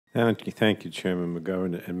Thank you, Chairman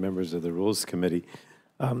McGovern and members of the Rules Committee.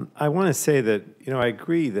 I want to say that, I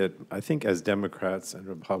agree that I think as Democrats and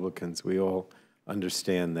Republicans, we all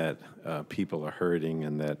understand that people are hurting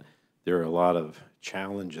and that there are a lot of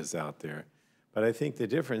challenges out there. But I think the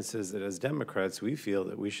difference is that as Democrats, we feel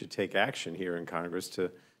that we should take action here in Congress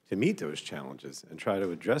to meet those challenges and try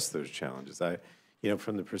to address those challenges.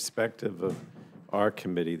 From the perspective of our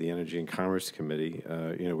committee, the Energy and Commerce Committee,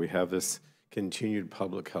 we have this continued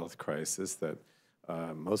public health crisis that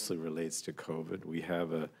mostly relates to COVID. We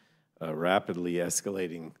have a rapidly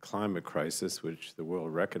escalating climate crisis, which the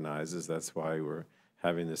world recognizes. That's why we're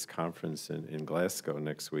having this conference in Glasgow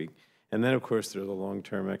next week. And then, of course, there are the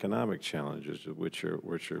long-term economic challenges, which are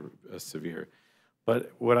severe.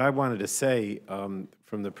 But what I wanted to say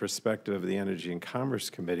from the perspective of the Energy and Commerce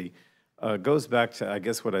Committee goes back to, I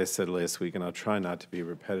guess, what I said last week, and I'll try not to be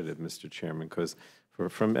repetitive, Mr. Chairman, because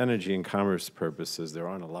from energy and commerce purposes, there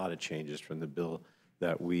aren't a lot of changes from the bill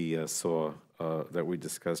that we that we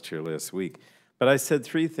discussed here last week. But I said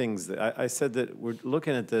three things. I said that we're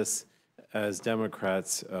looking at this as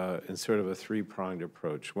Democrats in sort of a three-pronged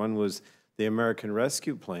approach. One was the American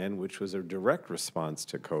Rescue Plan, which was a direct response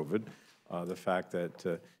to COVID, the fact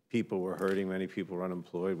that people were hurting, many people were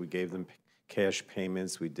unemployed. We gave them cash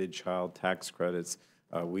payments. We did child tax credits.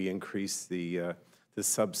 We increased the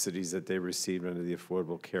subsidies that they received under the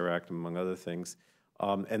Affordable Care Act, among other things.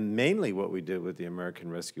 And mainly what we did with the American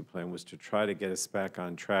Rescue Plan was to try to get us back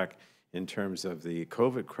on track in terms of the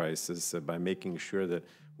COVID crisis by making sure that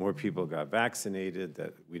more people got vaccinated,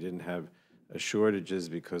 that we didn't have shortages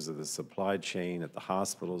because of the supply chain at the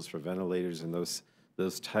hospitals for ventilators and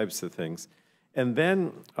those types of things. And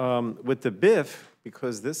then with the BIF,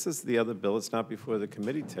 because this is the other bill, it's not before the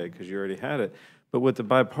committee today because you already had it, but with the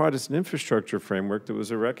bipartisan infrastructure framework, there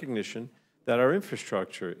was a recognition that our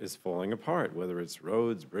infrastructure is falling apart, whether it's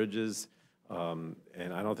roads, bridges, and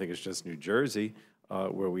I don't think it's just New Jersey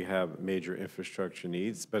where we have major infrastructure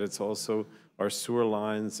needs, but it's also our sewer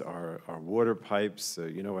lines, our water pipes,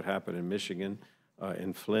 you know what happened in Michigan,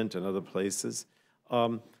 in Flint and other places.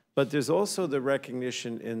 But there's also the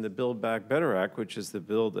recognition in the Build Back Better Act, which is the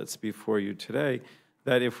bill that's before you today,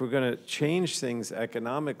 that if we're going to change things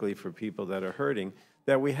economically for people that are hurting,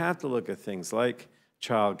 that we have to look at things like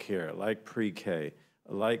child care, like pre-K,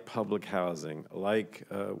 like public housing, like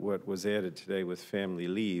what was added today with family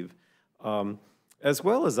leave, as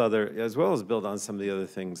well as build on some of the other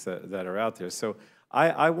things that are out there. So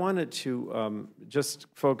I wanted to just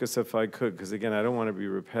focus, if I could, because again, I don't want to be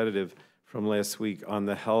repetitive from last week, on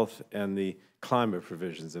the health and the climate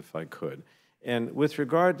provisions, if I could. And with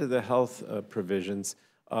regard to the health provisions,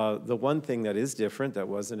 the one thing that is different that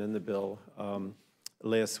wasn't in the bill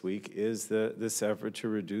last week is this effort to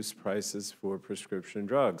reduce prices for prescription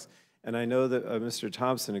drugs. And I know that Mr.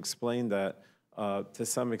 Thompson explained that to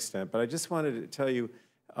some extent, but I just wanted to tell you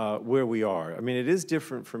where we are. I mean, it is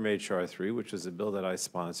different from H.R. 3, which is a bill that I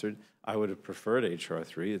sponsored. I would have preferred H.R.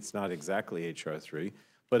 3. It's not exactly H.R. 3.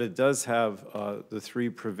 But it does have the three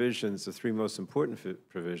provisions, the three most important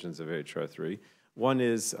provisions of H.R. 3. One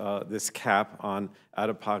is this cap on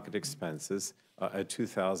out-of-pocket expenses at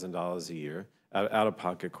 $2,000 a year,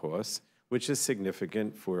 out-of-pocket costs, which is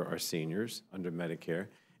significant for our seniors under Medicare.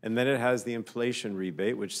 And then it has the inflation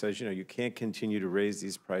rebate, which says, you can't continue to raise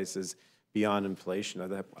these prices beyond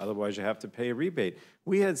inflation, otherwise you have to pay a rebate.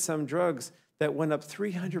 We had some drugs that went up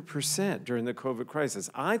 300% during the COVID crisis.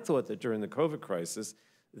 I thought that during the COVID crisis,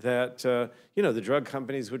 that the drug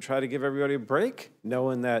companies would try to give everybody a break,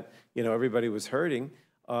 knowing that everybody was hurting,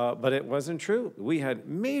 but it wasn't true. We had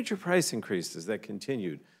major price increases that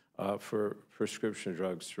continued for prescription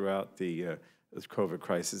drugs throughout the COVID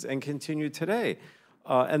crisis and continue today.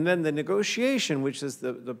 And then the negotiation, which is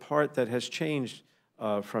the part that has changed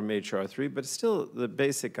from H.R. 3, but still the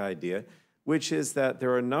basic idea, which is that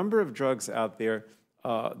there are a number of drugs out there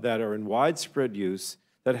that are in widespread use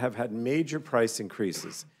that have had major price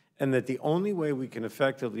increases, and that the only way we can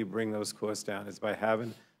effectively bring those costs down is by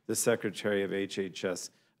having the Secretary of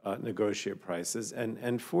HHS negotiate prices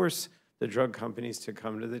and force the drug companies to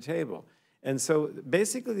come to the table. And so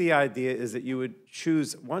basically the idea is that you would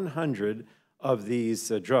choose 100 of these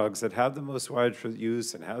drugs that have the most widespread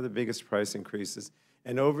use and have the biggest price increases,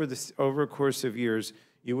 and over a course of years,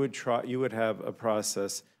 you would have a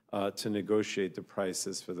process to negotiate the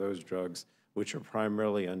prices for those drugs which are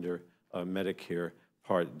primarily under Medicare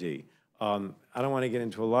Part D. I don't want to get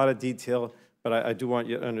into a lot of detail, but I do want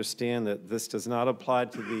you to understand that this does not apply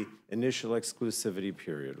to the initial exclusivity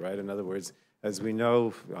period, right? In other words, as we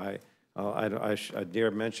know, I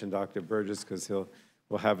dare mention Dr. Burgess because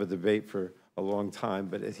we'll have a debate for a long time,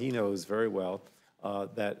 but he knows very well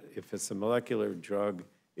that if it's a molecular drug,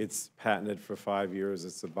 it's patented for 5 years.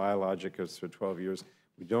 It's a biologic, it's for 12 years.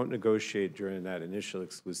 We don't negotiate during that initial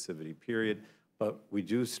exclusivity period, but we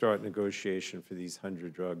do start negotiation for these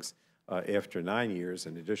 100 drugs after 9 years,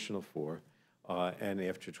 an additional 4, and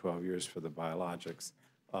after 12 years for the biologics.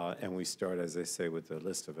 And we start, as I say, with a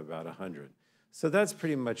list of about 100. So that's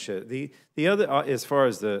pretty much it. The other, as far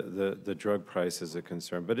as the drug prices are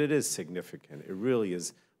concerned, but it is significant. It really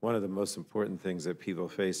is one of the most important things that people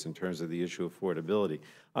face in terms of the issue of affordability.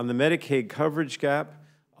 On the Medicaid coverage gap,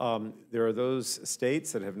 there are those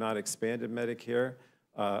states that have not expanded Medicare,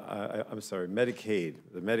 I'm sorry, Medicaid,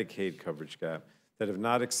 the Medicaid coverage gap, that have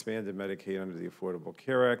not expanded Medicaid under the Affordable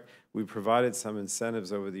Care Act. We provided some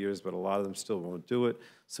incentives over the years, but a lot of them still won't do it.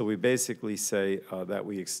 So we basically say that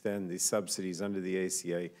we extend the subsidies under the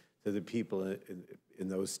ACA to the people in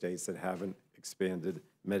those states that haven't expanded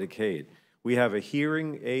Medicaid. We have a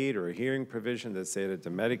hearing aid or a hearing provision that's added to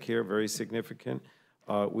Medicare, very significant.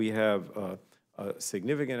 We have a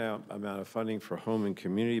significant amount of funding for home and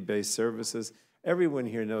community-based services. Everyone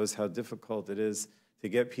here knows how difficult it is to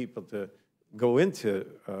get people to go into,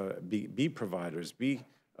 be providers, be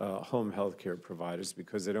home health care providers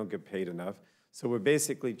because they don't get paid enough. So we're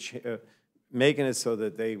basically making it so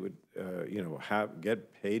that they would,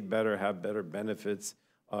 get paid better, have better benefits,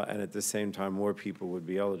 and at the same time, more people would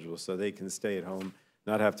be eligible so they can stay at home,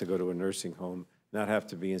 not have to go to a nursing home, not have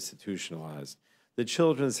to be institutionalized. The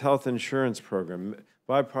Children's Health Insurance Program,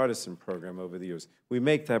 bipartisan program over the years, we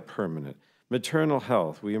make that permanent. Maternal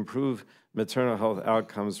health, we improve maternal health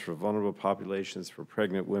outcomes for vulnerable populations, for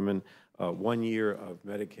pregnant women, 1 year of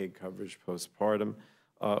Medicaid coverage postpartum.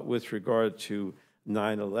 With regard to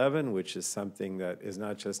 9/11, which is something that is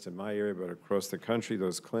not just in my area, but across the country,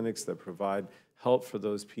 those clinics that provide help for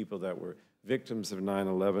those people that were victims of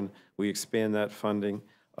 9/11, we expand that funding.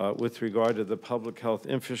 With regard to the public health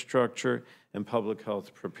infrastructure and public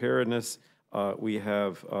health preparedness, we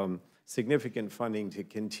have significant funding to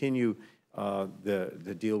continue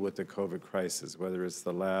the deal with the COVID crisis, whether it's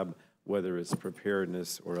the lab, whether it's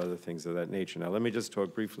preparedness or other things of that nature. Now, let me just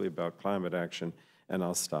talk briefly about climate action, and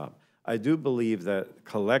I'll stop. I do believe that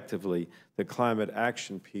collectively, the climate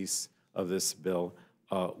action piece of this bill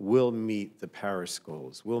will meet the Paris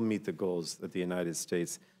goals, will meet the goals that the United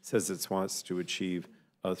States says it wants to achieve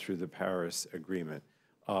through the Paris Agreement.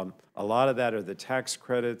 A lot of that are the tax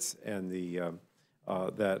credits and the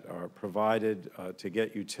that are provided to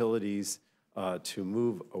get utilities to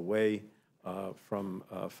move away from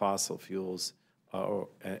fossil fuels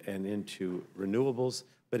and into renewables.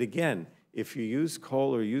 But again, if you use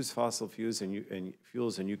coal or use fossil fuels and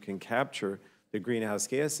you can capture the greenhouse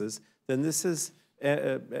gases, then this is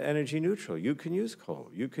energy neutral. You can use coal.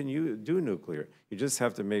 You can do nuclear. You just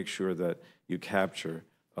have to make sure that you capture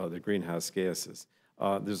the greenhouse gases.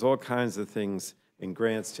 There's all kinds of things in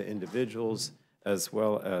grants to individuals as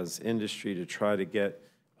well as industry to try to get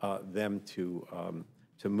them to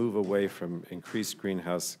move away from increased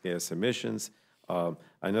greenhouse gas emissions.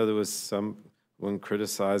 I know there was someone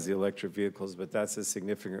criticized the electric vehicles, but that's a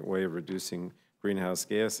significant way of reducing greenhouse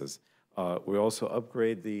gases. We also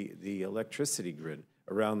upgrade the electricity grid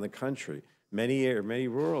around the country. Many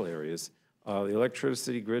rural areas, the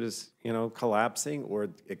electricity grid is, collapsing, or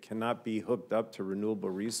it cannot be hooked up to renewable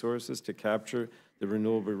resources to capture the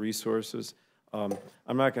renewable resources.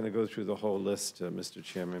 I'm not going to go through the whole list, Mr.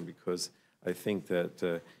 Chairman, because I think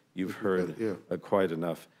that you've heard quite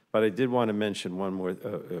enough. But I did want to mention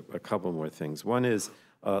a couple more things. One is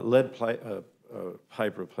lead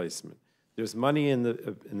pipe replacement. There's money in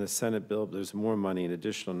the Senate bill. There's more money, an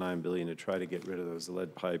additional $9 billion, to try to get rid of those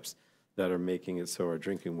lead pipes that are making it so our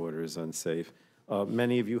drinking water is unsafe.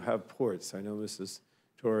 Many of you have ports. I know Mrs.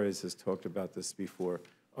 Torres has talked about this before,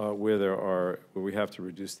 where we have to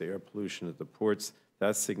reduce the air pollution at the ports.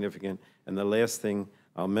 That's significant. And the last thing,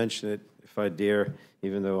 I'll mention it if I dare,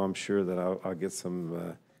 even though I'm sure that I'll get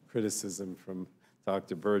some criticism from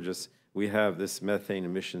Dr. Burgess. We have this methane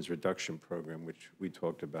emissions reduction program, which we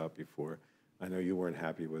talked about before. I know you weren't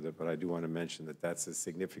happy with it, but I do want to mention that that's a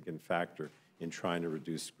significant factor in trying to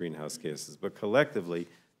reduce greenhouse gases. But collectively,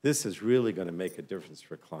 this is really going to make a difference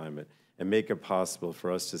for climate and make it possible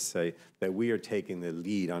for us to say that we are taking the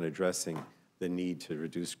lead on addressing the need to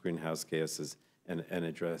reduce greenhouse gases and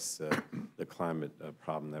address the climate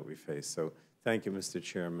problem that we face. So thank you, Mr.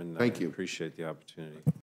 Chairman. Thank you. I appreciate the opportunity.